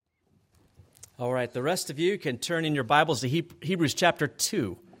All right, the rest of you can turn in your Bibles to Hebrews chapter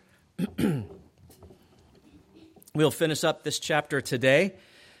 2. We'll finish up this chapter today.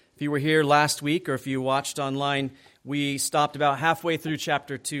 If you were here last week or if you watched online, we stopped about halfway through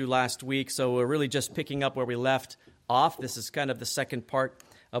chapter 2 last week, so we're really just picking up where we left off. This is kind of the second part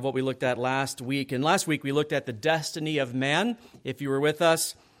of what we looked at last week. And last week we looked at the destiny of man. If you were with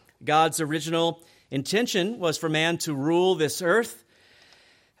us, God's original intention was for man to rule this earth.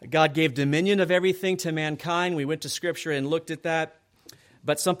 God gave dominion of everything to mankind. We went to Scripture and looked at that.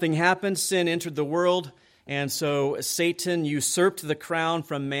 But something happened. Sin entered the world. And so Satan usurped the crown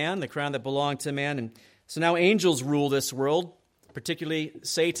from man, the crown that belonged to man. And so now angels rule this world, particularly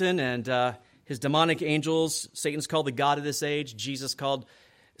Satan and his demonic angels. Satan's called the god of this age. Jesus called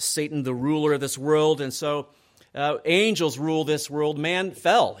Satan the ruler of this world. And so angels rule this world. Man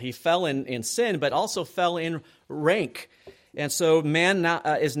fell. He fell in sin, but also fell in rank. And so man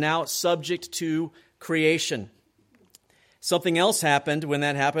is now subject to creation. Something else happened when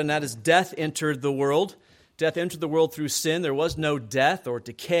that happened. That is, death entered the world. Death entered the world through sin. There was no death or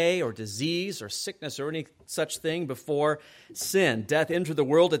decay or disease or sickness or any such thing before sin. Death entered the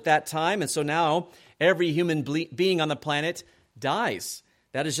world at that time. And so now every human being on the planet dies.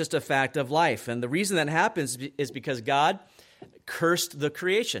 That is just a fact of life. And the reason that happens is because God cursed the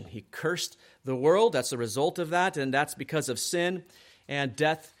creation. He cursed the world. That's the result of that, and that's because of sin. And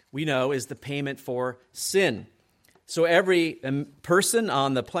death, we know, is the payment for sin. So every person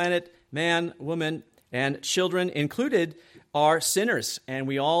on the planet, man, woman, and children included, are sinners, and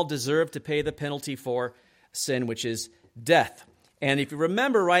we all deserve to pay the penalty for sin, which is death. And if you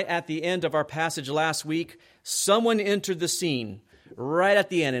remember right at the end of our passage last week, someone entered the scene right at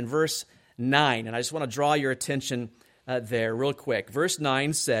the end in verse 9, and I just want to draw your attention there real quick. Verse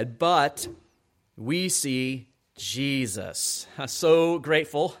 9 said, "But we see Jesus." I'm so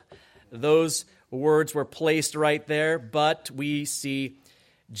grateful. Those words were placed right there. But we see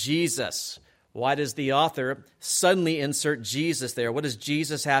Jesus. Why does the author suddenly insert Jesus there? What does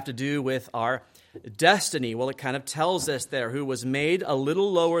Jesus have to do with our destiny? Well, it kind of tells us there, who was made a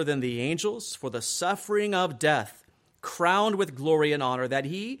little lower than the angels for the suffering of death, crowned with glory and honor, that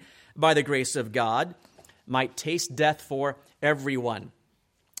he, by the grace of God, might taste death for everyone.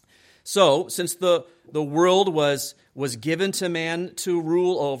 So, since the world was given to man to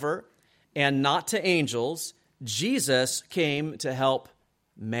rule over and not to angels, Jesus came to help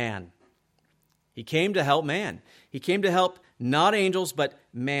man. He came to help man. He came to help not angels, but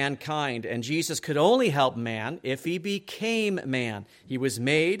mankind. And Jesus could only help man if he became man. He was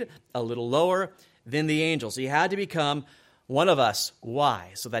made a little lower than the angels. He had to become one of us.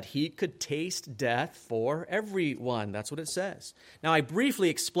 Why? So that he could taste death for everyone. That's what it says. Now, I briefly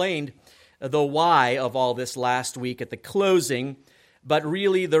explained the why of all this last week at the closing, but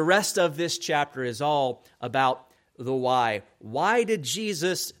really the rest of this chapter is all about the why. Why did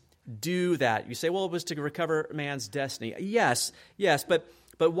Jesus do that? You say, well, it was to recover man's destiny. Yes, but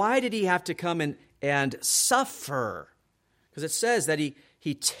why did he have to come and suffer? Because it says that he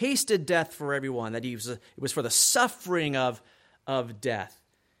tasted death for everyone, that it was for the suffering of death.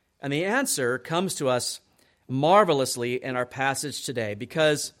 And the answer comes to us marvelously in our passage today,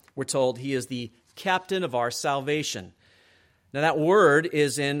 because we're told he is the captain of our salvation. Now that word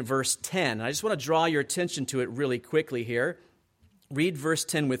is in verse 10. I just want to draw your attention to it really quickly here. Read verse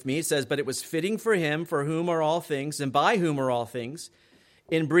 10 with me. It says, "But it was fitting for him, for whom are all things, and by whom are all things,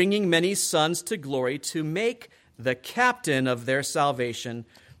 in bringing many sons to glory, to make the captain of their salvation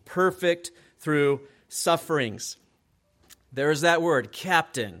perfect through sufferings." There's that word,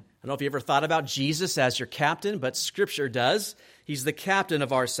 captain. I don't know if you ever thought about Jesus as your captain, but Scripture does. He's the captain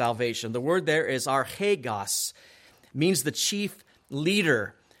of our salvation. The word there is archegos. It means the chief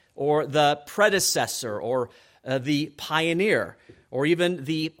leader, or the predecessor, or the pioneer, or even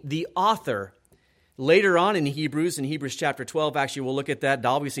the author. Later on in Hebrews chapter 12, actually we'll look at that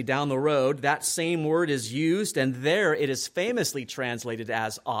obviously down the road, that same word is used, and there it is famously translated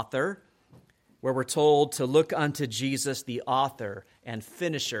as author, where we're told to look unto Jesus, the author and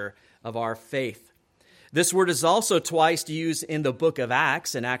finisher of our faith. This word is also twice used in the book of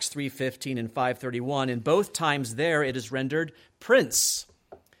Acts, in Acts 3:15 and 5:31. In both times there it is rendered prince.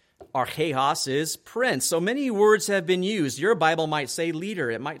 Archegos is prince. So many words have been used. Your Bible might say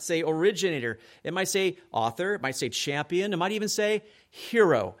leader. It might say originator. It might say author. It might say champion. It might even say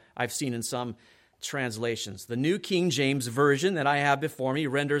hero, I've seen in some translations. The New King James Version that I have before me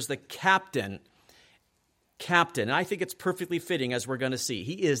renders the captain. Captain. And I think it's perfectly fitting, as we're going to see.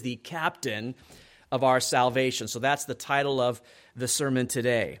 He is the captain of our salvation. So that's the title of the sermon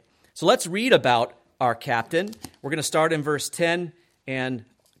today. So let's read about our captain. We're going to start in verse 10 and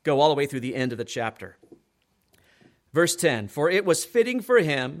go all the way through the end of the chapter. Verse 10, for it was fitting for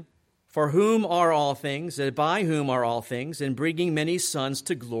him, for whom are all things, and by whom are all things, in bringing many sons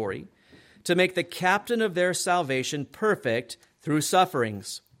to glory, to make the captain of their salvation perfect through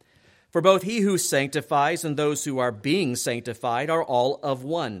sufferings. For both he who sanctifies and those who are being sanctified are all of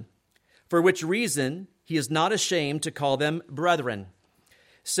one. For which reason he is not ashamed to call them brethren,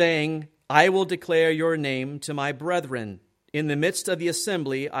 saying, I will declare your name to my brethren. In the midst of the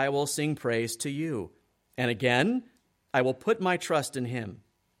assembly I will sing praise to you. And again, I will put my trust in him.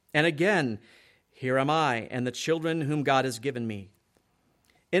 And again, here am I and the children whom God has given me.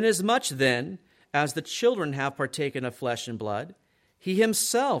 Inasmuch then as the children have partaken of flesh and blood, he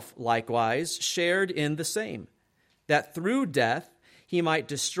himself likewise shared in the same, that through death he might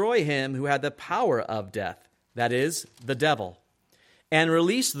destroy him who had the power of death, that is, the devil, and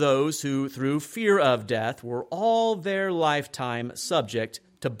release those who through fear of death were all their lifetime subject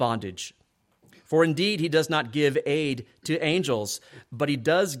to bondage. For indeed he does not give aid to angels, but he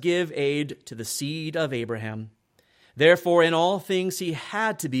does give aid to the seed of Abraham. Therefore in all things he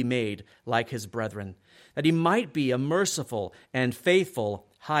had to be made like his brethren, that he might be a merciful and faithful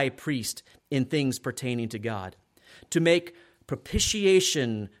high priest in things pertaining to God, to make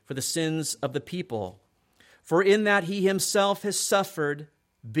propitiation for the sins of the people. For in that he himself has suffered,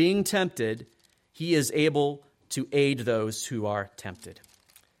 being tempted, he is able to aid those who are tempted.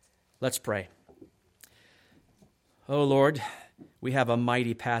 Let's pray. Oh Lord, we have a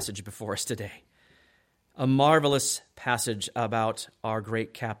mighty passage before us today. A marvelous passage about our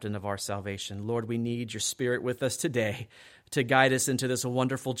great captain of our salvation. Lord, we need your Spirit with us today to guide us into this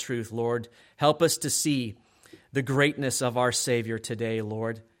wonderful truth. Lord, help us to see the greatness of our Savior today,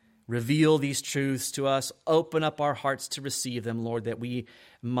 Lord. Reveal these truths to us. Open up our hearts to receive them, Lord, that we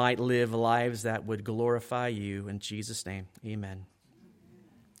might live lives that would glorify you. In Jesus' name, amen.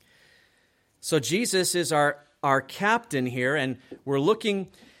 So Jesus is our captain here, and we're looking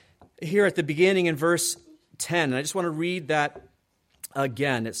here at the beginning in verse 10. And I just want to read that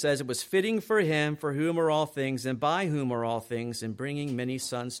again. It says, it was fitting for him, for whom are all things, and by whom are all things, in bringing many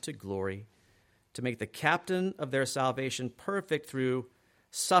sons to glory, to make the captain of their salvation perfect through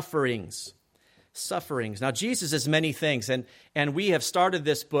sufferings. Sufferings. Now, Jesus is many things, and we have started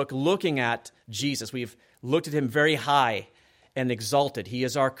this book looking at Jesus. We've looked at him very high and exalted. He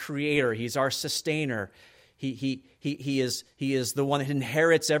is our creator. He's our sustainer. He is the one that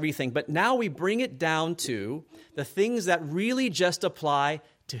inherits everything. But now we bring it down to the things that really just apply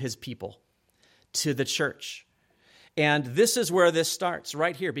to his people, to the church. And this is where this starts,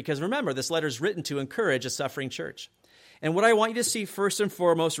 right here. Because remember, this letter is written to encourage a suffering church. And what I want you to see first and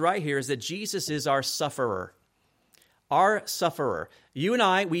foremost right here is that Jesus is our sufferer. Our sufferer. You and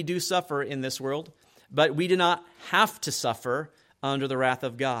I, we do suffer in this world, but we do not have to suffer under the wrath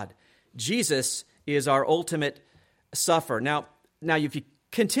of God. Jesus is our ultimate sufferer. Now, if you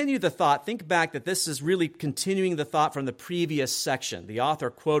continue the thought, think back that this is really continuing the thought from the previous section. The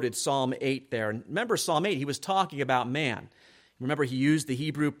author quoted Psalm 8 there. And remember Psalm 8, he was talking about man. Remember, he used the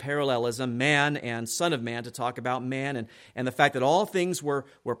Hebrew parallelism, man and son of man, to talk about man and the fact that all things were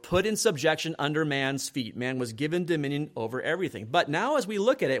put in subjection under man's feet. Man was given dominion over everything. But now as we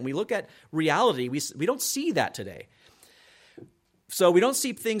look at it and we look at reality, we don't see that today. So we don't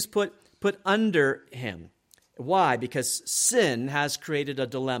see things put under him. Why? Because sin has created a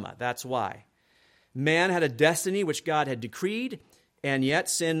dilemma. That's why. Man had a destiny which God had decreed, and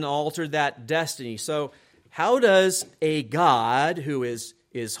yet sin altered that destiny. So how does a God who is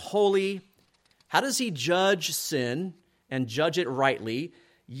holy, how does he judge sin and judge it rightly,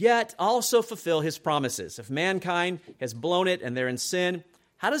 yet also fulfill his promises? If mankind has blown it and they're in sin,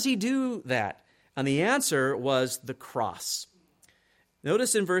 how does he do that? And the answer was the cross.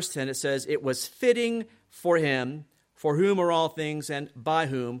 Notice in verse 10 it says, it was fitting for him, for whom are all things, and by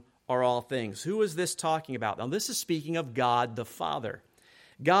whom are all things. Who is this talking about? Now this is speaking of God the Father.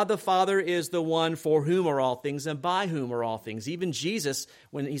 God the Father is the one for whom are all things and by whom are all things. Even Jesus,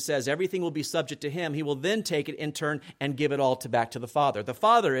 when he says everything will be subject to him, he will then take it in turn and give it all back to the Father. The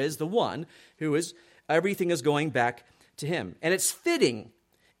Father is the one who is, everything is going back to him. And it's fitting.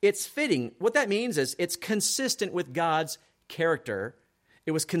 It's fitting. What that means is it's consistent with God's character.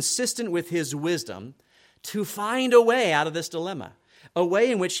 It was consistent with his wisdom to find a way out of this dilemma, a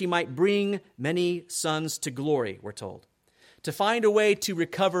way in which he might bring many sons to glory, we're told. To find a way to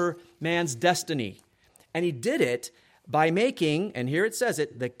recover man's destiny. And he did it by making, and here it says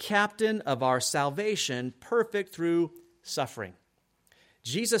it, the captain of our salvation perfect through suffering.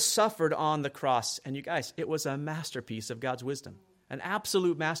 Jesus suffered on the cross, and you guys, it was a masterpiece of God's wisdom, an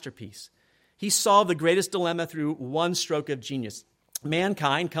absolute masterpiece. He solved the greatest dilemma through one stroke of genius.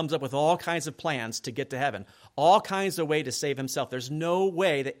 mankind comes up with all kinds of plans to get to heaven, all kinds of ways to save himself. There's no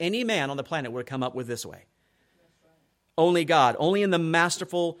way that any man on the planet would come up with this way. Only God, only in the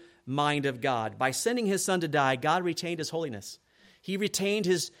masterful mind of God. By sending his son to die, God retained his holiness. He retained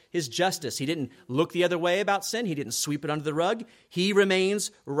his justice. He didn't look the other way about sin. He didn't sweep it under the rug. He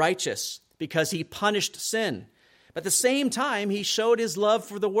remains righteous because he punished sin. But at the same time, he showed his love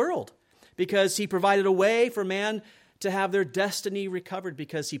for the world because he provided a way for man to have their destiny recovered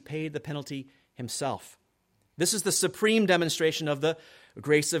because he paid the penalty himself. This is the supreme demonstration of the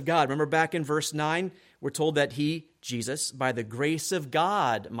grace of God. Remember back in verse 9, we're told that he, Jesus, by the grace of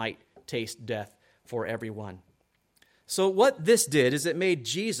God might taste death for everyone. So what this did is it made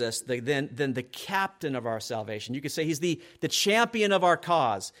Jesus then the captain of our salvation. You could say he's the champion of our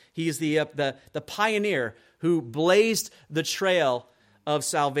cause. He's the pioneer who blazed the trail of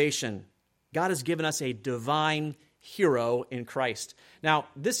salvation. God has given us a divine hero in Christ. Now,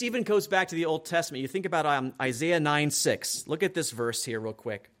 this even goes back to the Old Testament. You think about Isaiah 9:6. Look at this verse here real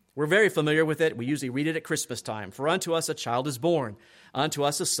quick. We're very familiar with it. We usually read it at Christmas time. For unto us a child is born, unto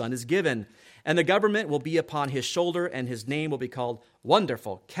us a son is given, and the government will be upon his shoulder, and his name will be called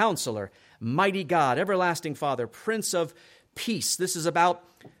Wonderful, Counselor, Mighty God, Everlasting Father, Prince of Peace. This is about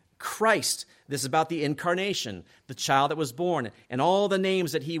Christ. This is about the incarnation, the child that was born, and all the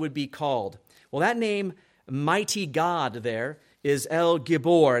names that he would be called. Well, that name, Mighty God, there is El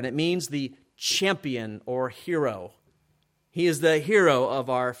Gibor, and it means the champion or hero. He is the hero of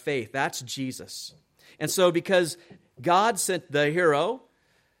our faith. That's Jesus. And so because God sent the hero,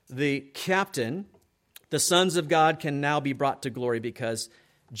 the captain, the sons of God can now be brought to glory because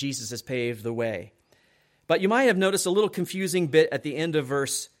Jesus has paved the way. But you might have noticed a little confusing bit at the end of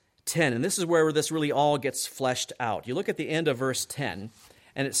verse 10, and this is where this really all gets fleshed out. You look at the end of verse 10,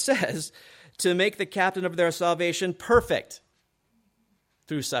 and it says, to make the captain of their salvation perfect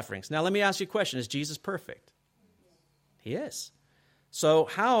through sufferings. Now, let me ask you a question. Is Jesus perfect? He is. So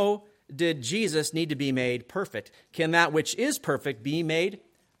how did Jesus need to be made perfect? Can that which is perfect be made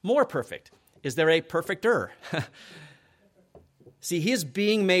more perfect? Is there a perfecter? See, his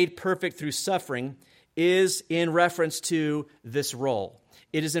being made perfect through suffering is in reference to this role.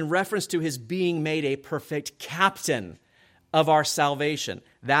 It is in reference to his being made a perfect captain of our salvation.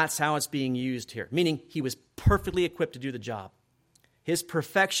 That's how it's being used here, meaning he was perfectly equipped to do the job. His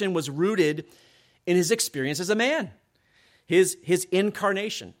perfection was rooted in his experience as a man, his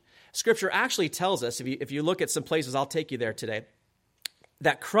incarnation. Scripture actually tells us, if you look at some places, I'll take you there today,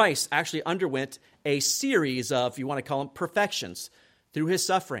 that Christ actually underwent a series of, if you want to call them, perfections through his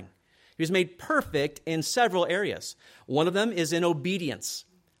suffering. He was made perfect in several areas. One of them is in obedience.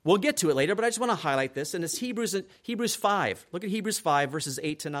 We'll get to it later, but I just want to highlight this, and it's Hebrews 5. Look at Hebrews 5, verses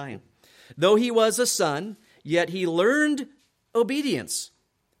 8 to 9. Though he was a son, yet he learned obedience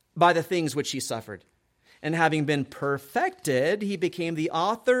by the things which he suffered. And having been perfected, he became the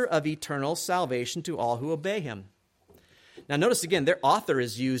author of eternal salvation to all who obey him. Now notice again, their author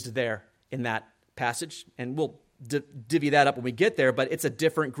is used there in that passage, and we'll divvy that up when we get there, but it's a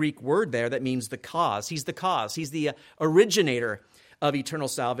different Greek word there that means the cause. He's the cause. He's the originator of eternal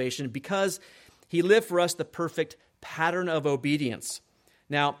salvation because he lived for us the perfect pattern of obedience.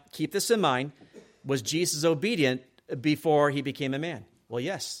 Now, keep this in mind. Was Jesus obedient before he became a man? Well,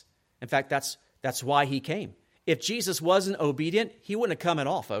 yes. In fact, that's why he came. If Jesus wasn't obedient, he wouldn't have come at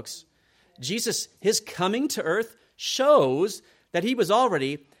all, folks. Jesus, his coming to earth shows that he was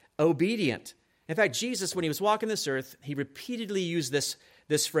already obedient. In fact, Jesus, when he was walking this earth, he repeatedly used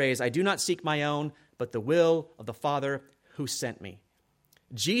this phrase, I do not seek my own, but the will of the Father who sent me.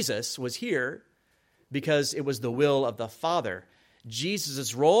 Jesus was here because it was the will of the Father.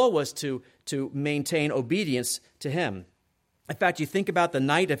 Jesus' role was to maintain obedience to him. In fact, you think about the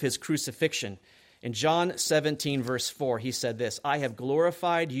night of his crucifixion. In John 17, verse 4, he said this, I have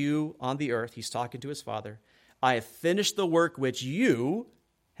glorified you on the earth. He's talking to his Father. I have finished the work which you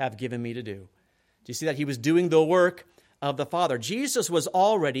have given me to do. Do you see that? He was doing the work of the Father. Jesus was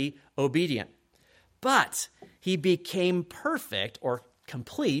already obedient, but he became perfect or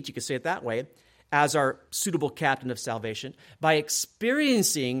complete, you could say it that way, as our suitable captain of salvation by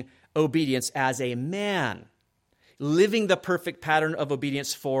experiencing obedience as a man, living the perfect pattern of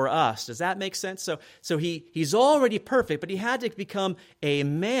obedience for us. Does that make sense? So he's already perfect, but he had to become a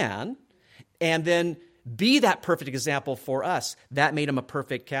man and then be that perfect example for us. That made him a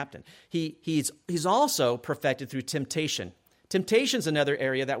perfect captain. He's also perfected through temptation. Temptation is another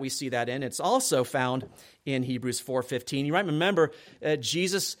area that we see that in. It's also found in Hebrews 4:15. You might remember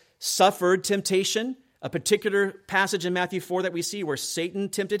Jesus suffered temptation A particular passage in Matthew 4 that we see where Satan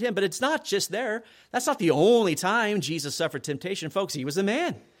tempted him. But it's not just there. That's not the only time Jesus suffered temptation. Folks, he was a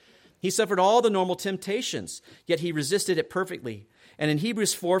man. He suffered all the normal temptations, yet he resisted it perfectly. And in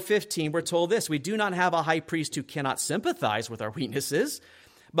Hebrews 4:15, we're told this: we do not have a high priest who cannot sympathize with our weaknesses,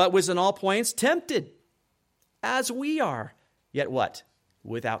 but was in all points tempted, as we are. Yet what?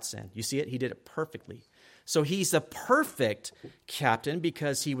 Without sin. You see it? He did it perfectly. So he's the perfect captain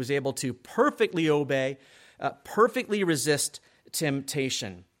because he was able to perfectly obey, perfectly resist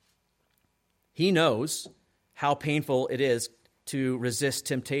temptation. He knows how painful it is to resist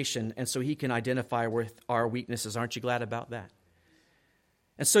temptation, and so he can identify with our weaknesses. Aren't you glad about that?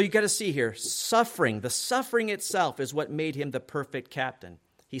 And so you got to see here, the suffering itself is what made him the perfect captain.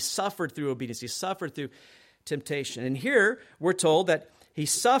 He suffered through obedience. He suffered through temptation. And here we're told that he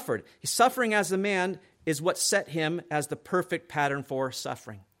suffered. Suffering as a man is what set him as the perfect pattern for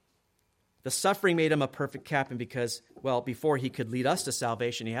suffering. The suffering made him a perfect captain because, well, before he could lead us to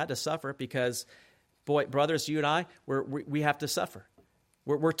salvation, he had to suffer because, boy, brothers, you and I, we have to suffer.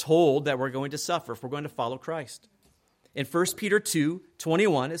 We're told that we're going to suffer if we're going to follow Christ. In 1 Peter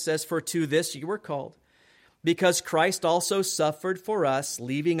 2:21, it says, "For to this you were called, because Christ also suffered for us,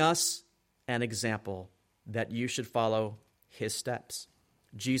 leaving us an example that you should follow his steps."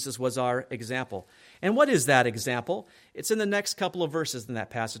 Jesus was our example. And what is that example? It's in the next couple of verses in that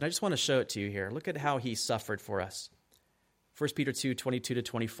passage. I just want to show it to you here. Look at how he suffered for us. 1 Peter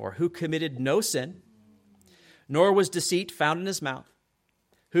 2:22-24. "Who committed no sin, nor was deceit found in his mouth,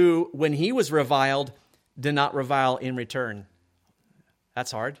 who, when he was reviled, did not revile in return."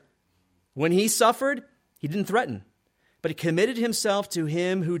 That's hard. When he suffered, he didn't threaten, but he committed himself to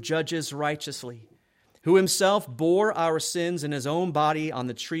him who judges righteously, who himself bore our sins in his own body on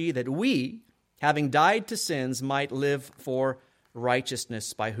the tree, that we, having died to sins, might live for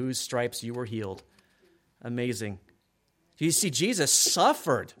righteousness, by whose stripes you were healed. Amazing. You see, Jesus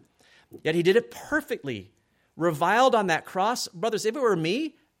suffered, yet he did it perfectly. Reviled on that cross. Brothers, if it were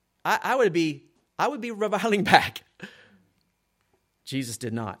me, I would be reviling back. Jesus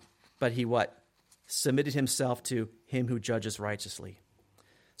did not. But he what? Submitted himself to him who judges righteously.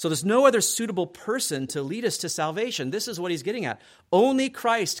 So there's no other suitable person to lead us to salvation. This is what he's getting at. Only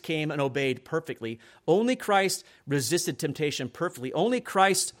Christ came and obeyed perfectly. Only Christ resisted temptation perfectly. Only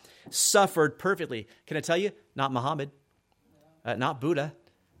Christ suffered perfectly. Can I tell you? Not Muhammad, not Buddha,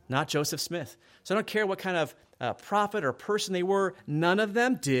 not Joseph Smith. So I don't care what kind of prophet or person they were. None of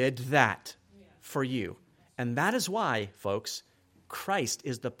them did that for you. And that is why, folks, Christ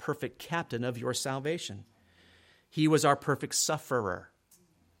is the perfect captain of your salvation. He was our perfect sufferer.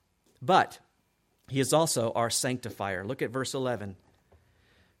 But he is also our sanctifier. Look at verse 11.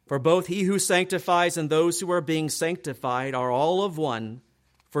 "For both he who sanctifies and those who are being sanctified are all of one,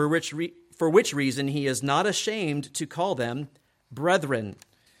 for which reason he is not ashamed to call them brethren."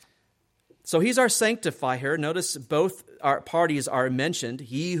 So he's our sanctifier. Notice both our parties are mentioned.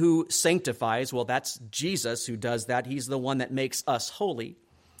 He who sanctifies, well, that's Jesus who does that. He's the one that makes us holy.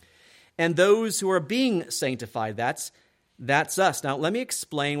 And those who are being sanctified, that's us. Now, let me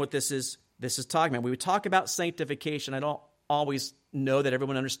explain what this is talking about. When we talk about sanctification, I don't always know that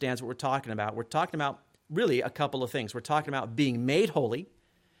everyone understands what we're talking about. We're talking about really a couple of things. We're talking about being made holy,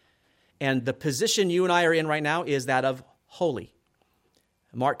 and the position you and I are in right now is that of holy.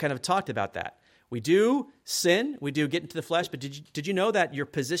 Mark kind of talked about that. We do sin, we do get into the flesh, but did you know that your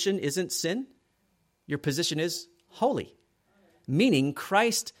position isn't sin? Your position is holy. Meaning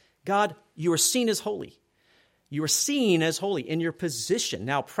Christ, God, you are seen as holy. You are seen as holy in your position.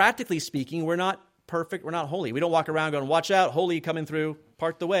 Now, practically speaking, we're not perfect. We're not holy. We don't walk around going, "Watch out, holy coming through,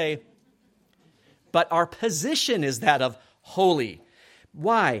 part the way." But our position is that of holy.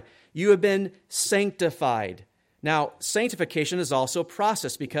 Why? You have been sanctified. Now, sanctification is also a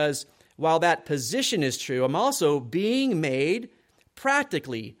process because while that position is true, I'm also being made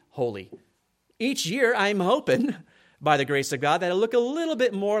practically holy. Each year, I'm hoping, by the grace of God, that I look a little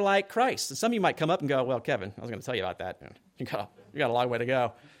bit more like Christ. And some of you might come up and go, "Well, Kevin, I was going to tell you about that. You got a long way to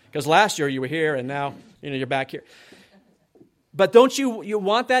go. Because last year you were here and now you're back here." But don't you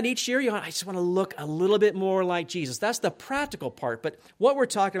want that each year? I just want to look a little bit more like Jesus. That's the practical part. But what we're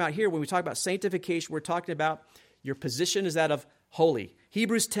talking about here, when we talk about sanctification, we're talking about your position is that of holy.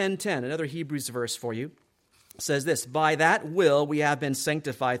 Hebrews 10:10, another Hebrews verse for you, says this: "By that will we have been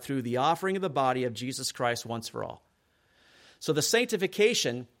sanctified through the offering of the body of Jesus Christ once for all." So the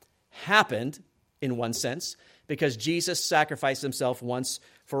sanctification happened, in one sense, because Jesus sacrificed himself once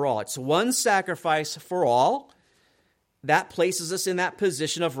for all. It's one sacrifice for all. That places us in that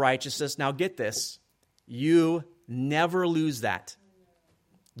position of righteousness. Now get this. You never lose that.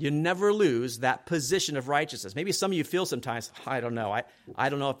 You never lose that position of righteousness. Maybe some of you feel sometimes, I don't know. I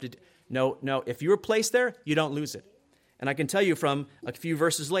don't know if to... No. If you were placed there, you don't lose it. And I can tell you from a few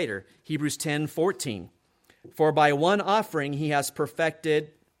verses later, Hebrews 10:14. For by one offering he has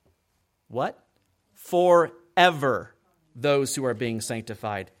perfected, what? Forever those who are being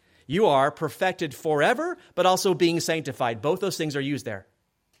sanctified. You are perfected forever, but also being sanctified. Both those things are used there.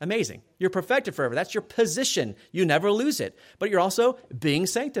 Amazing. You're perfected forever. That's your position. You never lose it. But you're also being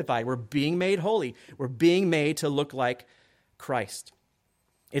sanctified. We're being made holy. We're being made to look like Christ.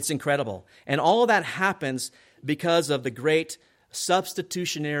 It's incredible. And all of that happens because of the great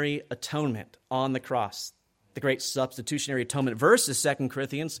substitutionary atonement on the cross. The great substitutionary atonement verse is 2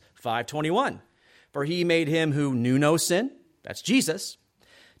 Corinthians 5:21. For he made him who knew no sin, that's Jesus,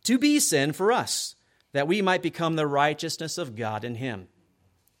 to be sin for us, that we might become the righteousness of God in him.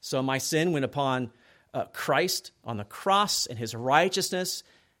 So my sin went upon Christ on the cross, and his righteousness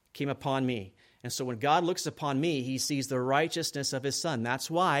came upon me. And so when God looks upon me, he sees the righteousness of his Son.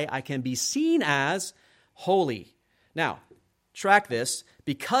 That's why I can be seen as holy. Now, track this.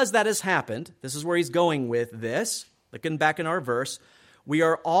 Because that has happened, this is where he's going with this. Looking back in our verse, we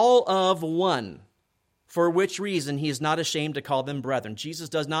are all of one, for which reason he is not ashamed to call them brethren. Jesus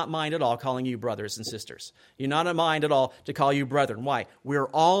does not mind at all calling you brothers and sisters. You're not a mind at all to call you brethren. Why? We're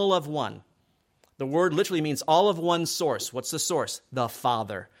all of one. The word literally means all of one source. What's the source? The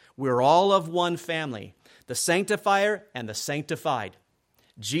Father. We're all of one family. The sanctifier and the sanctified.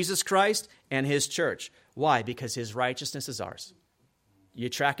 Jesus Christ and his church. Why? Because his righteousness is ours. You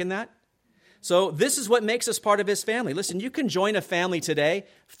tracking that? So this is what makes us part of his family. Listen, you can join a family today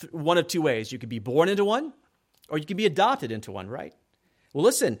one of two ways. You could be born into one, or you can be adopted into one, right? Well,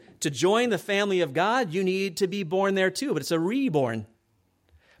 listen, to join the family of God, you need to be born there too, but it's a reborn.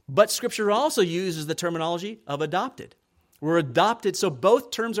 But Scripture also uses the terminology of adopted. We're adopted, so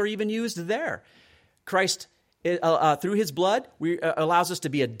both terms are even used there. Christ, through his blood, allows us to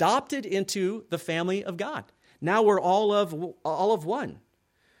be adopted into the family of God. Now we're all of one.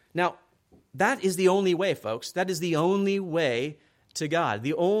 Now, that is the only way, folks. That is the only way to God,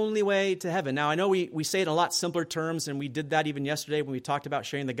 the only way to heaven. Now, I know we say it in a lot simpler terms, and we did that even yesterday when we talked about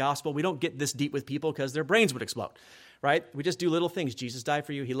sharing the gospel. We don't get this deep with people because their brains would explode, right? We just do little things. Jesus died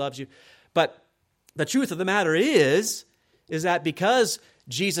for you. He loves you. But the truth of the matter is that because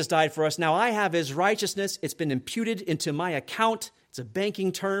Jesus died for us, now I have his righteousness. It's been imputed into my account. It's a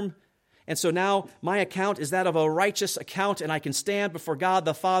banking term. And so now my account is that of a righteous account, and I can stand before God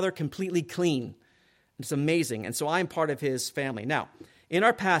the Father completely clean. It's amazing. And so I'm part of his family. Now, in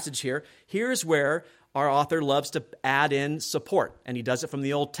our passage here, here's where our author loves to add in support. And he does it from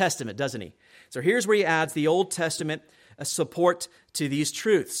the Old Testament, doesn't he? So here's where he adds the Old Testament support to these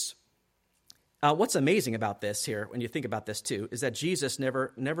truths. What's amazing about this here, when you think about this too, is that Jesus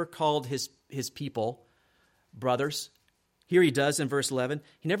never called his people brothers. Here he does in verse 11.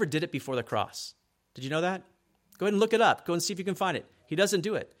 He never did it before the cross. Did you know that? Go ahead and look it up. Go and see if you can find it. He doesn't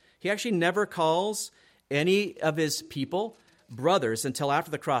do it. He actually never calls any of his people brothers until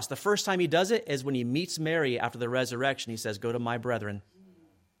after the cross. The first time he does it is when he meets Mary after the resurrection. He says, go to my brethren.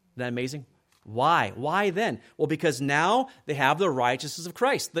 Isn't that amazing? Why? Why then? Well, because now they have the righteousness of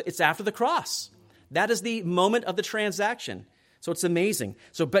Christ. It's after the cross. That is the moment of the transaction. So it's amazing.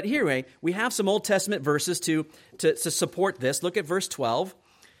 But here we have some Old Testament verses to support this. Look at verse 12.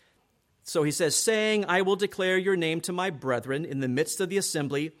 So he says, saying, I will declare your name to my brethren. In the midst of the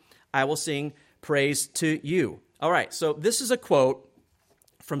assembly, I will sing praise to you. All right, so this is a quote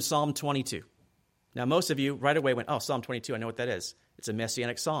from Psalm 22. Now, most of you right away went, oh, Psalm 22, I know what that is. It's a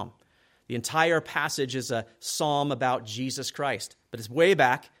messianic psalm. The entire passage is a psalm about Jesus Christ. But it's way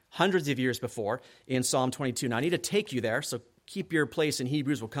back, hundreds of years before, in Psalm 22. Now, I need to take you there, so keep your place in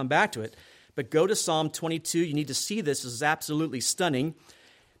Hebrews. We'll come back to it. But go to Psalm 22. You need to see this. This is absolutely stunning.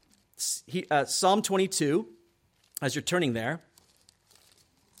 Psalm 22, as you're turning there,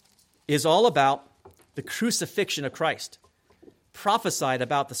 is all about the crucifixion of Christ. Prophesied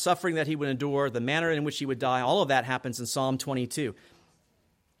about the suffering that he would endure, the manner in which he would die. All of that happens in Psalm 22.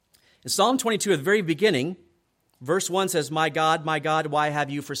 In Psalm 22, at the very beginning, verse 1 says, my God, why have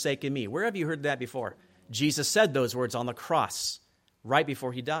you forsaken me? Where have you heard that before? Jesus said those words on the cross right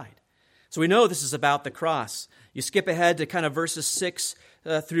before he died. So we know this is about the cross. You skip ahead to kind of verses 6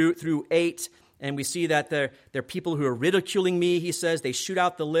 through 8, and we see that there are people who are ridiculing me. He says they shoot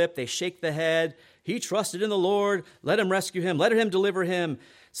out the lip, they shake the head. He trusted in the Lord. Let him rescue him. Let him deliver him,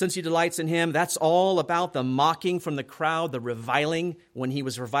 since he delights in him. That's all about the mocking from the crowd, the reviling when he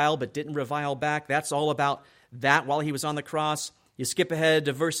was reviled but didn't revile back. That's all about that while he was on the cross. You skip ahead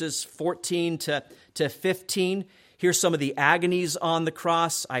to verses 14 to 15. Here's some of the agonies on the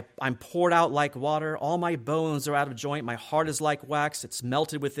cross. I'm poured out like water. All my bones are out of joint. My heart is like wax. It's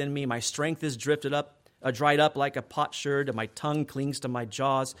melted within me. My strength is dried up like a potsherd, and my tongue clings to my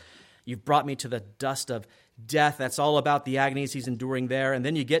jaws. You've brought me to the dust of death. That's all about the agonies he's enduring there. And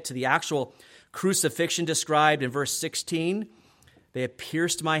then you get to the actual crucifixion described in verse 16. They have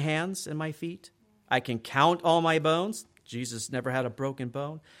pierced my hands and my feet. I can count all my bones. Jesus never had a broken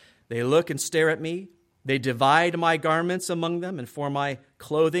bone. They look and stare at me. They divide my garments among them, and for my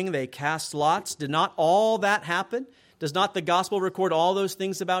clothing they cast lots. Did not all that happen? Does not the gospel record all those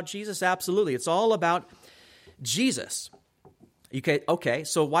things about Jesus? Absolutely. It's all about Jesus. Okay,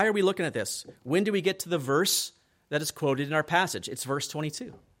 so why are we looking at this? When do we get to the verse that is quoted in our passage? It's verse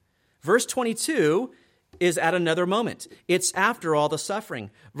 22. Verse 22 is at another moment. It's after all the suffering.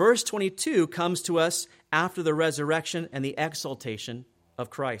 Verse 22 comes to us after the resurrection and the exaltation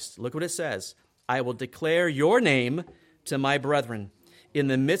of Christ. Look what it says. I will declare your name to my brethren. In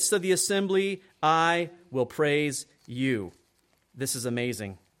the midst of the assembly, I will praise you. This is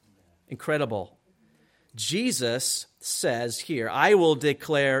amazing. Incredible. Jesus says here, I will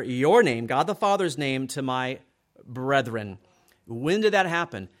declare your name, God the Father's name, to my brethren. When did that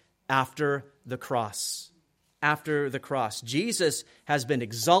happen? After the cross. After the cross. Jesus has been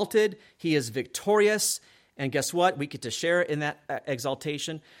exalted. He is victorious. And guess what? We get to share in that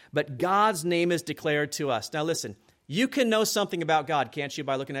exaltation. But God's name is declared to us. Now listen, you can know something about God, can't you,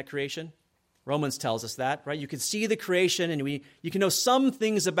 by looking at creation? Romans tells us that, right? You can see the creation and you can know some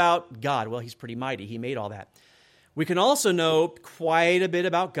things about God. Well, he's pretty mighty. He made all that. We can also know quite a bit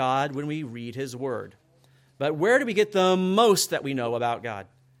about God when we read his word. But where do we get the most that we know about God?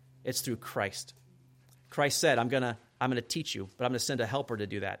 It's through Christ. Christ said, I'm going to teach you, but I'm going to send a helper to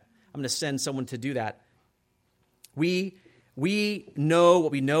do that. I'm going to send someone to do that. We know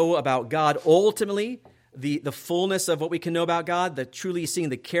what we know about God. Ultimately, the fullness of what we can know about God, the truly seeing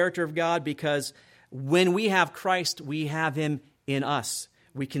the character of God, because when we have Christ, we have him in us.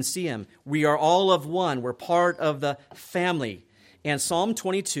 We can see him. We are all of one. We're part of the family. And Psalm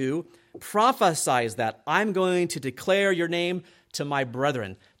 22 prophesies that I'm going to declare your name to my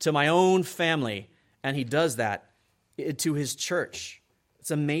brethren, to my own family. And he does that to his church.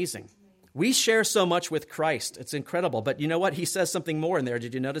 It's amazing. We share so much with Christ. It's incredible. But you know what? He says something more in there.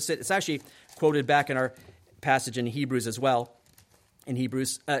 Did you notice it? It's actually quoted back in our passage in Hebrews as well. In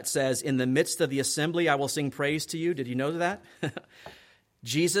Hebrews, it says, in the midst of the assembly, I will sing praise to you. Did you know that?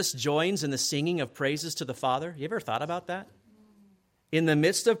 Jesus joins in the singing of praises to the Father. You ever thought about that? In the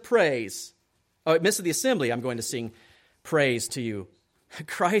midst of praise, in the midst of the assembly, I'm going to sing praise to you.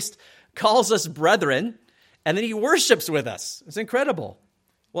 Christ calls us brethren, and then he worships with us. It's incredible.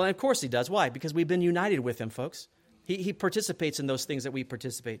 Well, and of course he does. Why? Because we've been united with him, folks. He participates in those things that we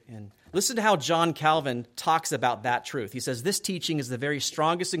participate in. Listen to how John Calvin talks about that truth. He says, this teaching is the very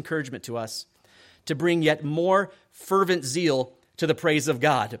strongest encouragement to us to bring yet more fervent zeal to the praise of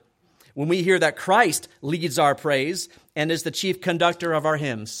God. When we hear that Christ leads our praise and is the chief conductor of our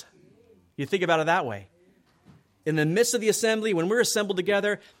hymns. You think about it that way. In the midst of the assembly, when we're assembled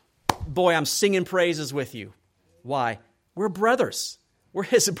together, boy, I'm singing praises with you. Why? We're brothers. We're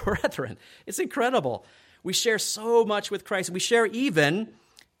his brethren. It's incredible. We share so much with Christ. We share even,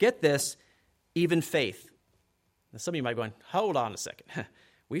 get this, even faith. Now, some of you might be going, hold on a second.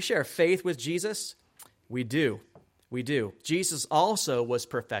 We share faith with Jesus? We do. We do. Jesus also was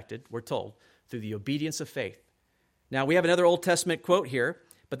perfected, we're told, through the obedience of faith. Now, we have another Old Testament quote here,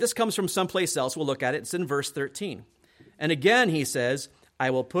 but this comes from someplace else. We'll look at it. It's in verse 13. And again, he says, I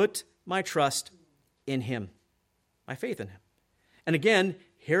will put my trust in him, my faith in him. And again,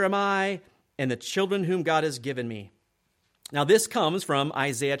 here am I and the children whom God has given me. Now, this comes from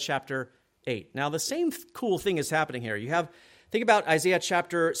Isaiah chapter 8. Now, the same cool thing is happening here. Think about Isaiah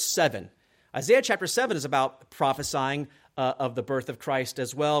chapter 7. Isaiah chapter 7 is about prophesying of the birth of Christ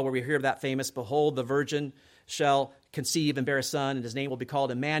as well, where we hear that famous, behold, the virgin shall conceive and bear a son, and his name will be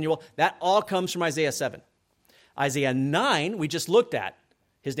called Emmanuel. That all comes from Isaiah 7. Isaiah 9, we just looked at.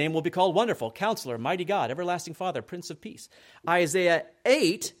 His name will be called Wonderful, Counselor, Mighty God, Everlasting Father, Prince of Peace. Isaiah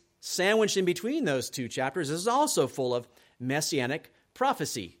 8, sandwiched in between those two chapters, is also full of messianic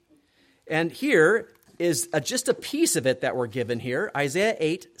prophecy. And here is just a piece of it that we're given here. Isaiah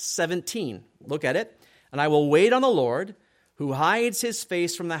 8:17. Look at it. And I will wait on the Lord, who hides his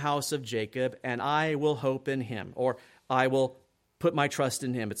face from the house of Jacob, and I will hope in him. Or I will put my trust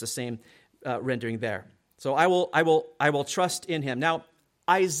in him. It's the same rendering there. So I will trust in him. Now,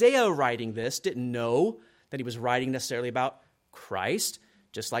 Isaiah writing this didn't know that he was writing necessarily about Christ,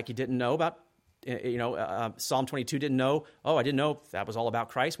 just like he didn't know about Psalm 22 didn't know. Oh, I didn't know that was all about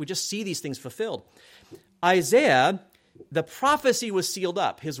Christ. We just see these things fulfilled. Isaiah, the prophecy was sealed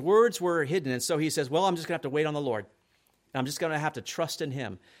up. His words were hidden. And so he says, well, I'm just going to have to wait on the Lord. I'm just going to have to trust in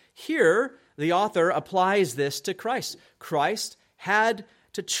him. Here, the author applies this to Christ. Christ had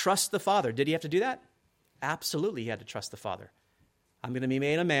to trust the Father. Did he have to do that? Absolutely, he had to trust the Father. I'm going to be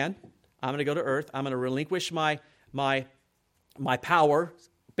made a man. I'm going to go to earth. I'm going to relinquish my power,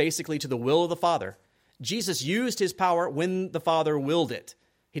 basically, to the will of the Father. Jesus used his power when the Father willed it.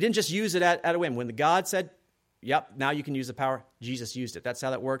 He didn't just use it at a whim. When God said, yep, now you can use the power, Jesus used it. That's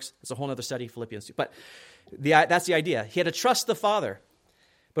how that works. It's a whole other study, Philippians 2. But that's the idea. He had to trust the Father.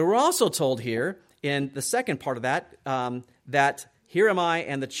 But we're also told here in the second part of that, that here am I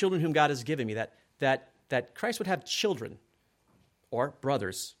and the children whom God has given me, that Christ would have children or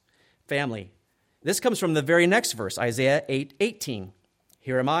brothers, family. This comes from the very next verse, Isaiah 8:18.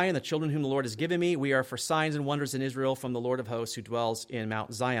 Here am I and the children whom the Lord has given me. We are for signs and wonders in Israel from the Lord of hosts who dwells in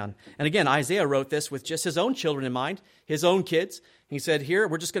Mount Zion. And again, Isaiah wrote this with just his own children in mind, his own kids. He said, here,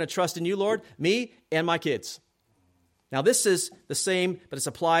 we're just going to trust in you, Lord, me and my kids. Now, this is the same, but it's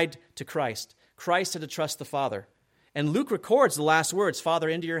applied to Christ. Christ had to trust the Father. And Luke records the last words, Father,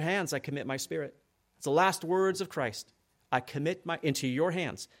 into your hands I commit my spirit. It's the last words of Christ. I commit into your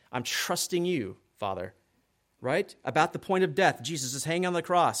hands. I'm trusting you, Father. Right? About the point of death, Jesus is hanging on the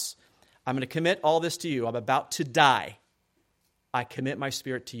cross. I'm going to commit all this to you. I'm about to die. I commit my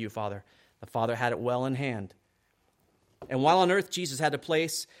spirit to you, Father. The Father had it well in hand. And while on earth, Jesus had to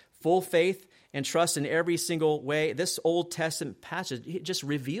place full faith and trust in every single way. This Old Testament passage, it just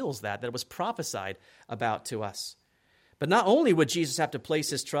reveals that it was prophesied about to us. But not only would Jesus have to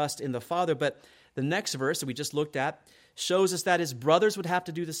place his trust in the Father, but the next verse that we just looked at shows us that his brothers would have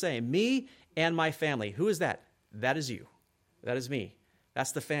to do the same. Me and my family. Who is that? That is you. That is me.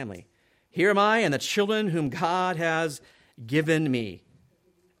 That's the family. Here am I and the children whom God has given me.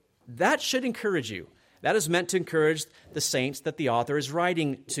 That should encourage you. That is meant to encourage the saints that the author is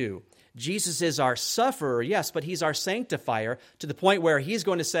writing to. Jesus is our sufferer, yes, but he's our sanctifier to the point where he's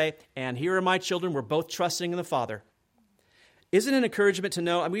going to say, and here are my children, we're both trusting in the Father. Isn't it an encouragement to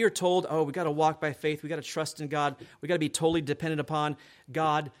know, we are told, we got to walk by faith, we got to trust in God, we got to be totally dependent upon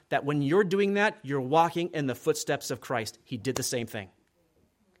God, that when you're doing that, you're walking in the footsteps of Christ. He did the same thing.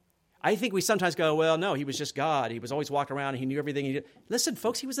 I think we sometimes go, well, no, he was just God. He was always walking around and he knew everything he did. Listen,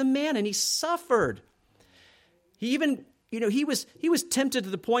 folks, he was a man and he suffered. He even, he was tempted to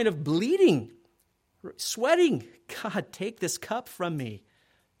the point of bleeding, sweating. God, take this cup from me.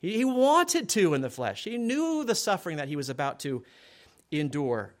 He wanted to in the flesh. He knew the suffering that he was about to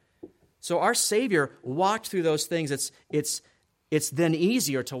endure. So our Savior walked through those things. It's then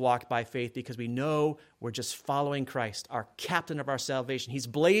easier to walk by faith because we know we're just following Christ, our captain of our salvation. He's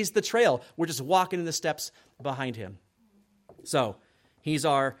blazed the trail. We're just walking in the steps behind him. So he's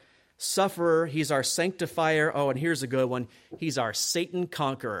our sufferer. He's our sanctifier. Oh, and here's a good one. He's our Satan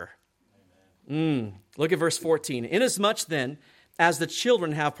conqueror. Look at verse 14. Inasmuch then, as the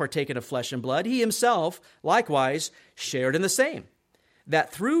children have partaken of flesh and blood, he himself likewise shared in the same,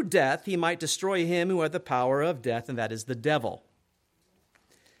 that through death he might destroy him who had the power of death, and that is the devil.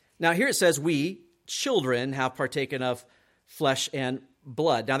 Now here it says, we, children, have partaken of flesh and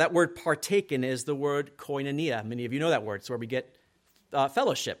blood. Now that word partaken is the word koinonia. Many of you know that word. It's where we get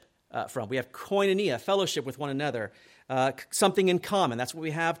fellowship from. We have koinonia, fellowship with one another, something in common. That's what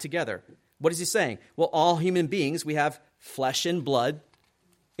we have together. What is he saying? Well, all human beings, we have flesh and blood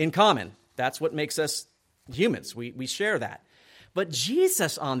in common. That's what makes us humans. We share that. But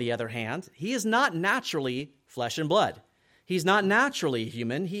Jesus, on the other hand, he is not naturally flesh and blood. He's not naturally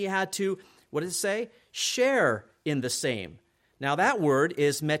human. He had to, what does it say? Share in the same. Now that word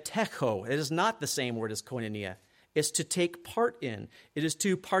is metecho. It is not the same word as koinonia. It's to take part in. It is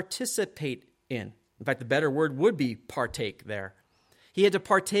to participate in. In fact, the better word would be partake there. He had to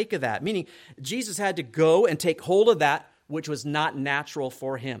partake of that, meaning Jesus had to go and take hold of that which was not natural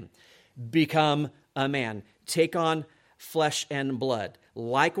for him. Become a man. Take on flesh and blood.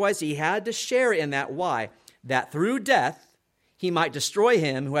 Likewise, he had to share in that. Why? That through death, he might destroy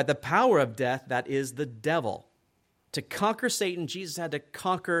him who had the power of death, that is the devil. To conquer Satan, Jesus had to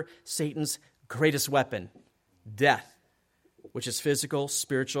conquer Satan's greatest weapon, death, which is physical,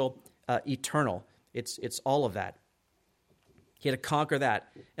 spiritual, eternal. It's all of that. He had to conquer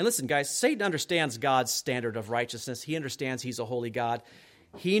that. And listen, guys, Satan understands God's standard of righteousness. He understands he's a holy God.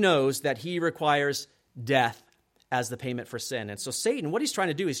 He knows that he requires death as the payment for sin. And so Satan, what he's trying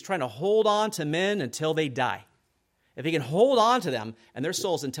to do, he's trying to hold on to men until they die. If he can hold on to them and their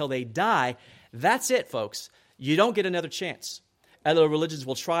souls until they die, that's it, folks. You don't get another chance. Other religions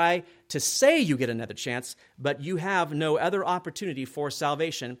will try to say you get another chance, but you have no other opportunity for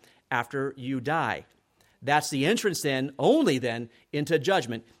salvation after you die. That's the entrance then, only then, into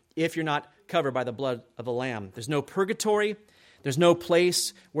judgment if you're not covered by the blood of the Lamb. There's no purgatory. There's no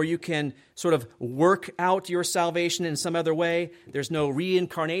place where you can sort of work out your salvation in some other way. There's no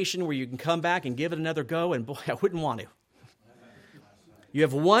reincarnation where you can come back and give it another go, and boy, I wouldn't want to. You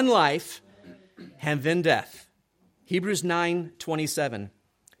have one life and then death. Hebrews 9:27.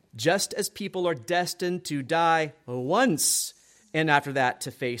 Just as people are destined to die once, and after that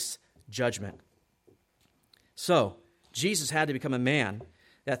to face judgment. So, Jesus had to become a man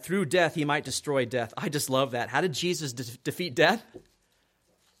that through death he might destroy death. I just love that. How did Jesus defeat death?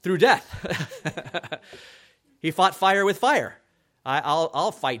 Through death. He fought fire with fire.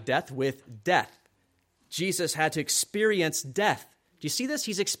 I'll fight death with death. Jesus had to experience death. Do you see this?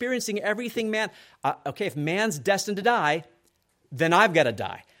 He's experiencing everything man. Okay, if man's destined to die, then I've got to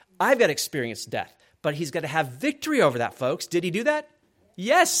die. I've got to experience death. But he's got to have victory over that, folks. Did he do that?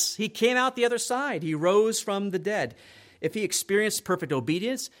 Yes, he came out the other side. He rose from the dead. If he experienced perfect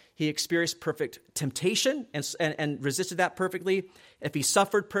obedience, he experienced perfect temptation and resisted that perfectly. If he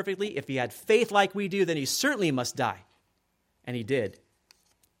suffered perfectly, if he had faith like we do, then he certainly must die. And he did.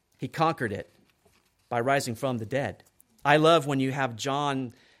 He conquered it by rising from the dead. I love when you have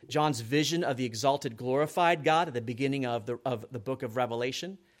John's vision of the exalted, glorified God at the beginning of the book of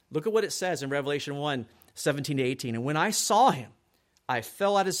Revelation. Look at what it says in Revelation 1:17-18. And when I saw him, I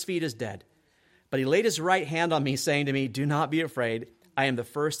fell at his feet as dead. But he laid his right hand on me, saying to me, do not be afraid. I am the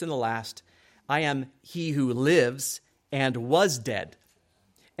first and the last. I am he who lives and was dead.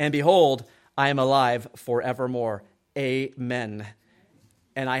 And behold, I am alive forevermore. Amen.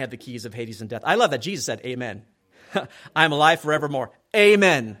 And I have the keys of Hades and death. I love that Jesus said, amen. I am alive forevermore.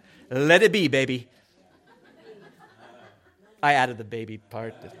 Amen. Let it be, baby. I added the baby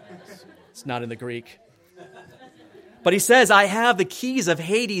part. It's not in the Greek. But he says, I have the keys of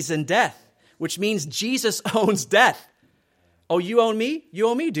Hades and death, which means Jesus owns death. Oh, you own me? You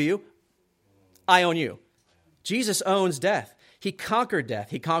own me, do you? I own you. Jesus owns death. He conquered death.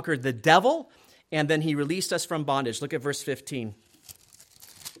 He conquered the devil, and then he released us from bondage. Look at verse 15.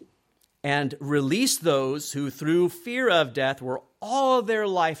 And released those who through fear of death were all their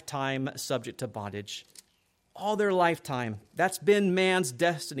lifetime subject to bondage. All their lifetime. That's been man's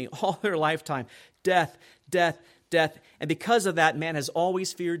destiny, all their lifetime. Death, death, death. And because of that, man has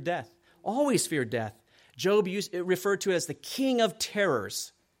always feared death. Always feared death. Job referred to it as the king of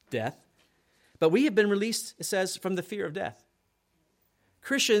terrors, death. But we have been released, it says, from the fear of death.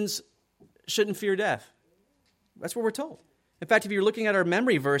 Christians shouldn't fear death. That's what we're told. In fact, if you're looking at our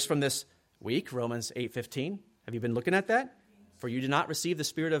memory verse from this week, Romans 8:15, have you been looking at that? For you did not receive the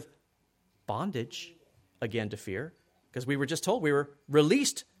spirit of bondage, again to fear, because we were just told we were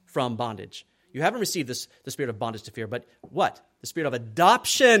released from bondage. You haven't received the spirit of bondage to fear, but what? The spirit of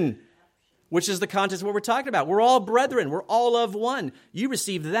adoption, which is the context of what we're talking about. We're all brethren. We're all of one. You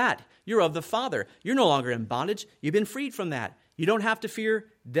received that. You're of the Father. You're no longer in bondage. You've been freed from that. You don't have to fear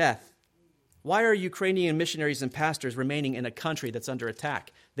death. Why are Ukrainian missionaries and pastors remaining in a country that's under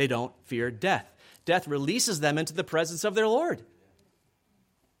attack? They don't fear death. Death releases them into the presence of their Lord.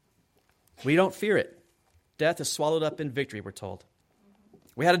 We don't fear it. Death is swallowed up in victory, we're told.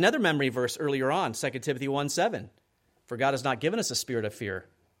 We had another memory verse earlier on, 2 Timothy 1:7. For God has not given us a spirit of fear,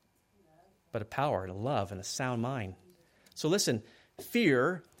 but a power and a love and a sound mind. So listen,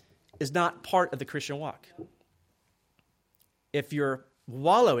 fear is not part of the Christian walk. If you're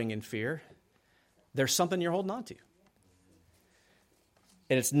wallowing in fear, there's something you're holding on to.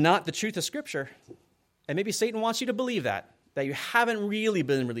 And it's not the truth of Scripture. And maybe Satan wants you to believe that you haven't really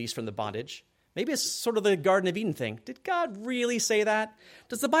been released from the bondage. Maybe it's sort of the Garden of Eden thing. Did God really say that?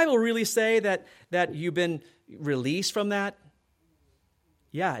 Does the Bible really say that you've been released from that?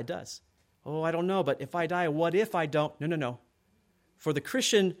 Yeah, it does. Oh, I don't know, but if I die, what if I don't? No. For the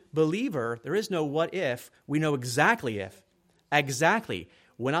Christian believer, there is no what if. We know exactly if. Exactly.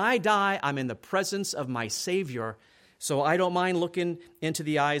 When I die, I'm in the presence of my Savior, so I don't mind looking into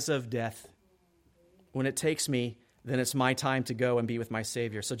the eyes of death. When it takes me, then it's my time to go and be with my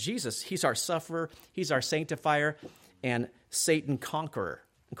Savior. So Jesus, he's our sufferer, he's our sanctifier, and Satan conqueror.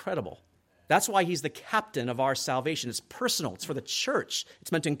 Incredible. That's why he's the captain of our salvation. It's personal. It's for the church.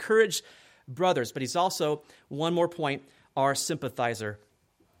 It's meant to encourage brothers. But he's also, one more point, our sympathizer.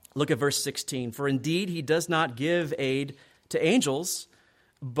 Look at verse 16. For indeed he does not give aid to angels,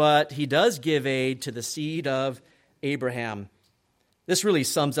 but he does give aid to the seed of Abraham. This really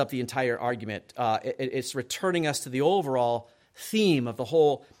sums up the entire argument. It's returning us to the overall theme of the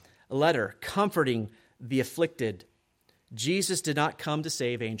whole letter, comforting the afflicted. Jesus did not come to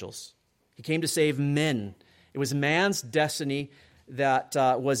save angels. He came to save men. It was man's destiny that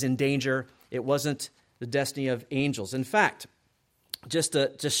was in danger. It wasn't the destiny of angels. In fact, just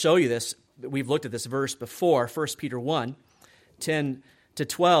to show you this, we've looked at this verse before, 1 Peter 1, 10 to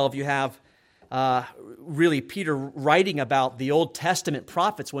 12, you have really Peter writing about the Old Testament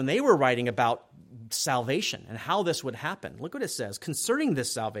prophets when they were writing about salvation and how this would happen. Look what it says. Concerning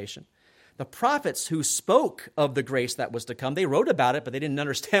this salvation, the prophets who spoke of the grace that was to come, they wrote about it, but they didn't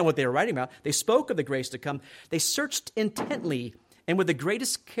understand what they were writing about. They spoke of the grace to come. They searched intently and with the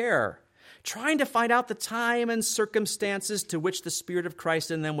greatest care, trying to find out the time and circumstances to which the Spirit of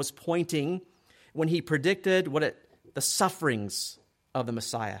Christ in them was pointing when he predicted the sufferings of the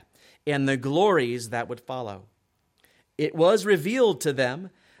Messiah and the glories that would follow. It was revealed to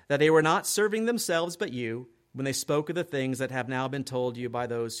them that they were not serving themselves but you when they spoke of the things that have now been told you by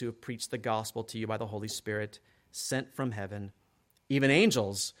those who have preached the gospel to you by the Holy Spirit sent from heaven. Even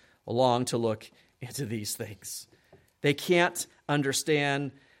angels long to look into these things. They can't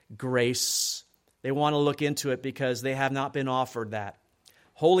understand grace. They want to look into it because they have not been offered that.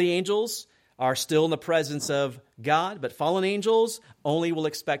 Holy angels are still in the presence of God, but fallen angels only will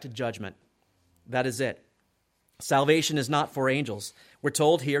expect judgment. That is it. Salvation is not for angels. We're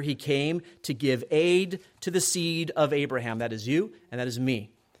told here he came to give aid to the seed of Abraham. That is you and that is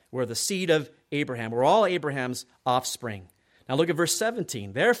me. We're the seed of Abraham. We're all Abraham's offspring. Now look at verse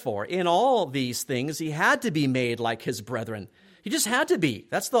 17. Therefore, in all these things, he had to be made like his brethren. He just had to be.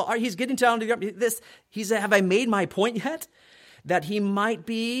 He's getting down to this. Have I made my point yet? That he might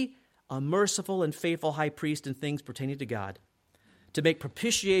be a merciful and faithful high priest in things pertaining to God, to make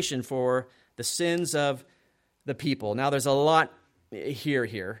propitiation for the sins of the people. Now, there's a lot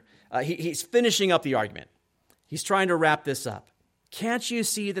here. He's finishing up the argument. He's trying to wrap this up. Can't you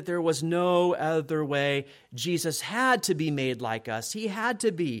see that there was no other way? Jesus had to be made like us. He had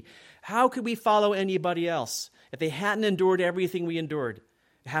to be. How could we follow anybody else if they hadn't endured everything we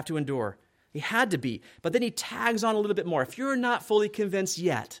have to endure? He had to be. But then he tags on a little bit more. If you're not fully convinced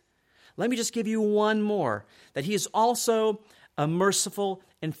yet, let me just give you one more, that he is also a merciful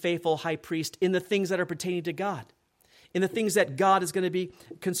and faithful high priest in the things that are pertaining to God, in the things that God is going to be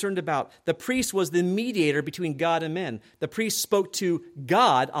concerned about. The priest was the mediator between God and men. The priest spoke to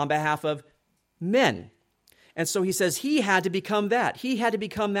God on behalf of men. And so he says he had to become that. He had to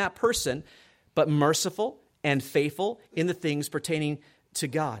become that person, but merciful and faithful in the things pertaining to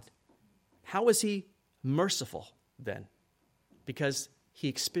God. How was he merciful then? Because he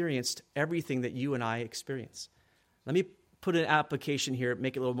experienced everything that you and I experience. Let me put an application here,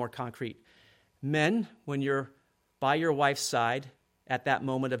 make it a little more concrete. Men, when you're by your wife's side at that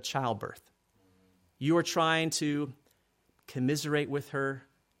moment of childbirth, you are trying to commiserate with her.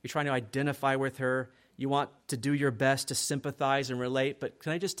 You're trying to identify with her. You want to do your best to sympathize and relate. But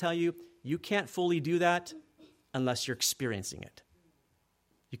can I just tell you, you can't fully do that unless you're experiencing it.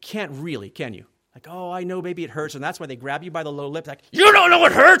 You can't really, can you? Like, oh, I know, baby, it hurts. And that's why they grab you by the lower lip. Like, you don't know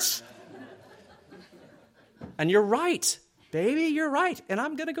what hurts. And you're right. Baby, you're right. And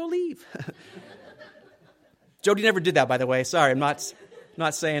I'm going to go leave. Jody never did that, by the way. Sorry, I'm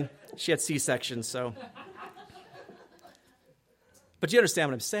not saying she had C-sections, so. But you understand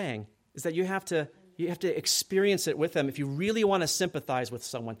what I'm saying, is that you have to experience it with them. If you really want to sympathize with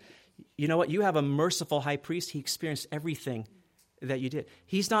someone, you know what? You have a merciful high priest. He experienced everything that you did.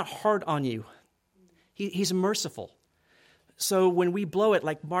 He's not hard on you. He's merciful. So when we blow it,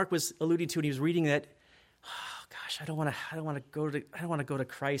 like Mark was alluding to when he was reading that, oh gosh, I don't want to go to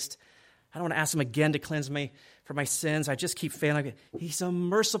Christ. I don't want to ask him again to cleanse me for my sins. I just keep failing. He's a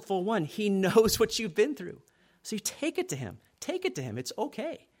merciful one. He knows what you've been through. So you take it to him. Take it to him. It's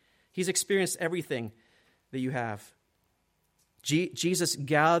okay. He's experienced everything that you have. Jesus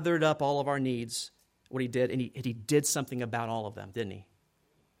gathered up all of our needs, what he did, and he did something about all of them, didn't he?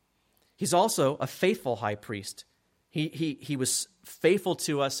 He's also a faithful high priest. He was faithful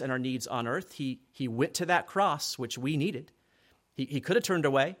to us and our needs on earth. He went to that cross, which we needed. He could have turned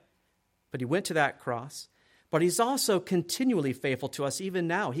away, but he went to that cross. But he's also continually faithful to us even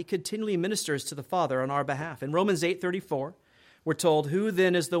now. He continually ministers to the Father on our behalf. In Romans 8:34, we're told, who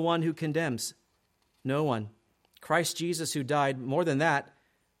then is the one who condemns? No one. Christ Jesus, who died, more than that,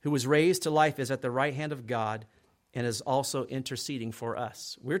 who was raised to life, is at the right hand of God and is also interceding for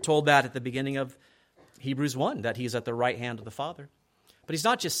us. We're told that at the beginning of Hebrews 1, that he's at the right hand of the Father. But he's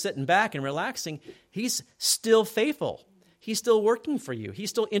not just sitting back and relaxing. He's still faithful. He's still working for you. He's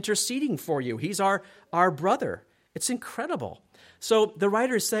still interceding for you. He's our brother. It's incredible. So the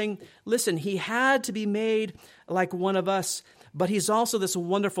writer is saying, listen, he had to be made like one of us, but he's also this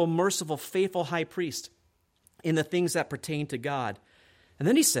wonderful, merciful, faithful high priest in the things that pertain to God. And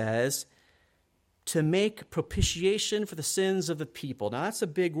then he says, to make propitiation for the sins of the people. Now, that's a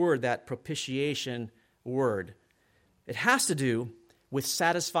big word, that propitiation word. It has to do with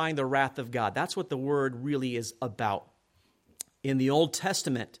satisfying the wrath of God. That's what the word really is about. In the Old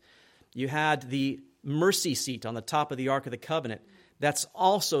Testament, you had the mercy seat on the top of the Ark of the Covenant. That's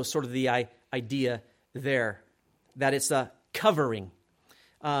also sort of the idea there, that it's a covering.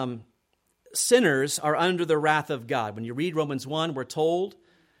 Sinners are under the wrath of God. When you read Romans 1, we're told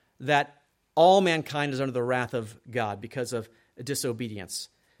that all mankind is under the wrath of God because of disobedience,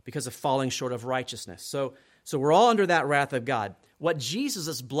 because of falling short of righteousness. So we're all under that wrath of God. What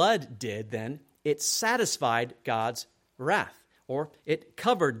Jesus' blood did then, it satisfied God's wrath, or it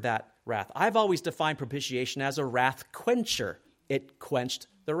covered that wrath. I've always defined propitiation as a wrath quencher. It quenched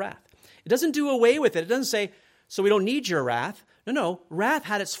the wrath. It doesn't do away with it. It doesn't say, so we don't need your wrath. No, wrath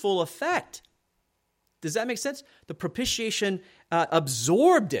had its full effect. Does that make sense? The propitiation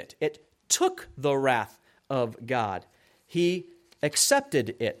absorbed it. It took the wrath of God. He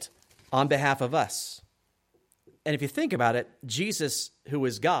accepted it on behalf of us. And if you think about it, Jesus, who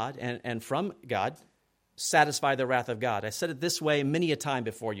is God and from God, satisfied the wrath of God. I said it this way many a time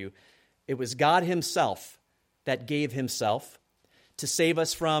before you. It was God himself that gave himself to save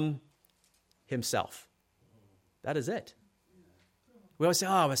us from himself. That is it. We always say,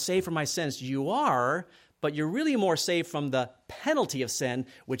 I was saved from my sins. You are, but you're really more saved from the penalty of sin,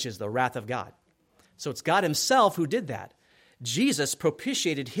 which is the wrath of God. So it's God himself who did that. Jesus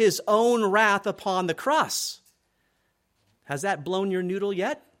propitiated his own wrath upon the cross. Has that blown your noodle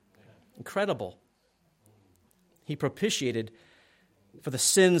yet? Incredible. He propitiated for the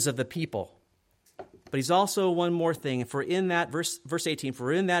sins of the people. But he's also one more thing. For in that, verse 18,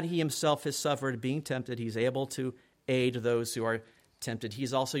 for in that he himself has suffered being tempted, he's able to aid those who are tempted.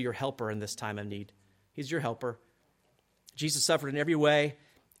 He's also your helper in this time of need. He's your helper. Jesus suffered in every way.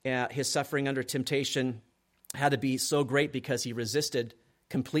 His suffering under temptation had to be so great because he resisted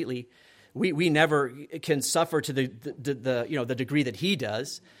completely. We never can suffer to the degree that he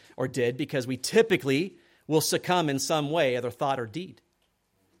does or did, because we typically will succumb in some way, either thought or deed.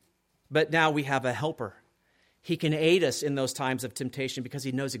 But now we have a helper. He can aid us in those times of temptation because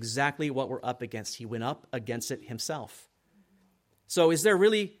he knows exactly what we're up against. He went up against it himself. So is there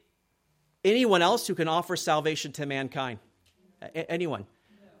really anyone else who can offer salvation to mankind? Anyone?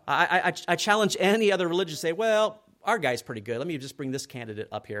 I challenge any other religion to say, well, our guy's pretty good. Let me just bring this candidate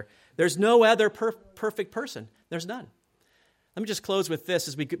up here. There's no other perfect person. There's none. Let me just close with this.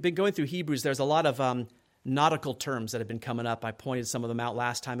 As we've been going through Hebrews, there's a lot of nautical terms that have been coming up. I pointed some of them out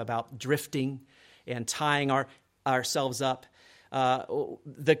last time about drifting and tying ourselves up.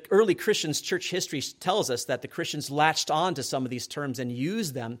 The early Christians' church history tells us that the Christians latched on to some of these terms and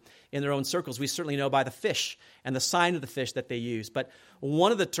used them in their own circles. We certainly know by the fish and the sign of the fish that they use. But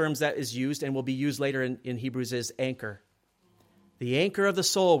one of the terms that is used and will be used later in Hebrews is anchor. The anchor of the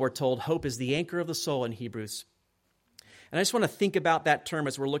soul, we're told. Hope is the anchor of the soul in Hebrews. And I just want to think about that term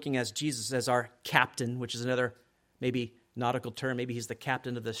as we're looking at Jesus as our captain, which is another maybe nautical term. Maybe he's the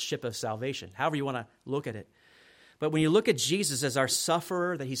captain of the ship of salvation, however you want to look at it. But when you look at Jesus as our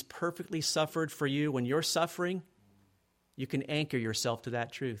sufferer, that he's perfectly suffered for you, when you're suffering, you can anchor yourself to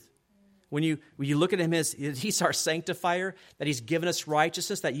that truth. When you look at him as he's our sanctifier, that he's given us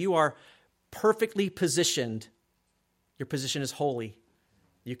righteousness, that you are perfectly positioned. Your position is holy.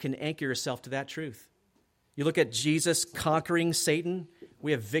 You can anchor yourself to that truth. You look at Jesus conquering Satan.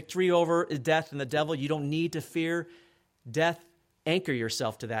 We have victory over death and the devil. You don't need to fear death. Anchor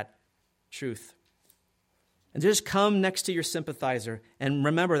yourself to that truth. And just come next to your sympathizer and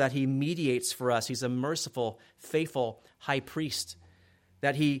remember that he mediates for us. He's a merciful, faithful high priest,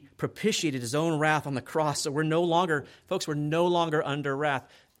 that he propitiated his own wrath on the cross. So we're no longer under wrath.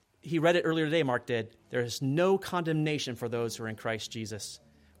 He read it earlier today, Mark did. There is no condemnation for those who are in Christ Jesus.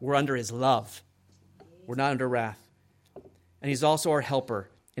 We're under his love. We're not under wrath. And he's also our helper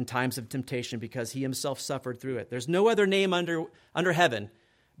in times of temptation because he himself suffered through it. There's no other name under heaven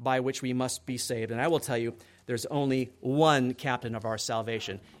by which we must be saved. And I will tell you, there's only one captain of our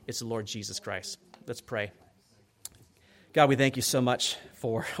salvation. It's the Lord Jesus Christ. Let's pray. God, we thank you so much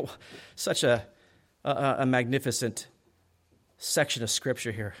for such a magnificent section of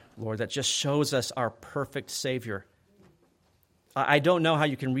Scripture here, Lord, that just shows us our perfect Savior. I don't know how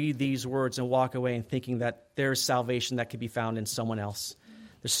you can read these words and walk away and thinking that there's salvation that could be found in someone else.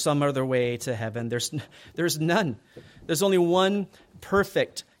 There's some other way to heaven. There's none. There's only one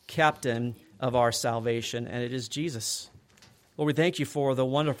perfect captain of our salvation, and it is Jesus. Lord, we thank you for the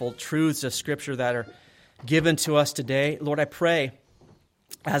wonderful truths of Scripture that are given to us today. Lord, I pray,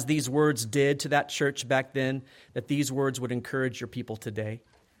 as these words did to that church back then, that these words would encourage your people today.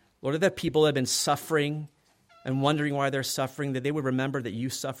 Lord, that people have been suffering and wondering why they're suffering, that they would remember that you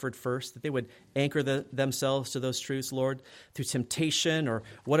suffered first, that they would anchor themselves to those truths, Lord, through temptation or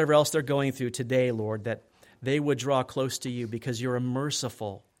whatever else they're going through today, Lord, that they would draw close to you because you're a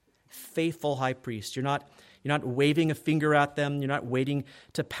merciful, faithful high priest. You're not waving a finger at them. You're not waiting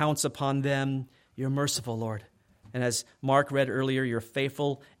to pounce upon them. You're merciful, Lord. And as Mark read earlier, you're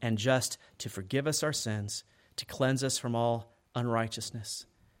faithful and just to forgive us our sins, to cleanse us from all unrighteousness.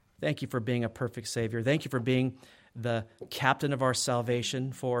 Thank you for being a perfect Savior. Thank you for being the captain of our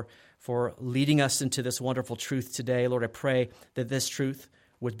salvation, for leading us into this wonderful truth today. Lord, I pray that this truth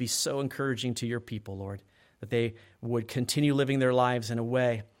would be so encouraging to your people, Lord, that they would continue living their lives in a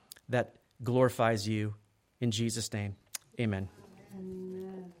way that glorifies you. In Jesus' name, amen.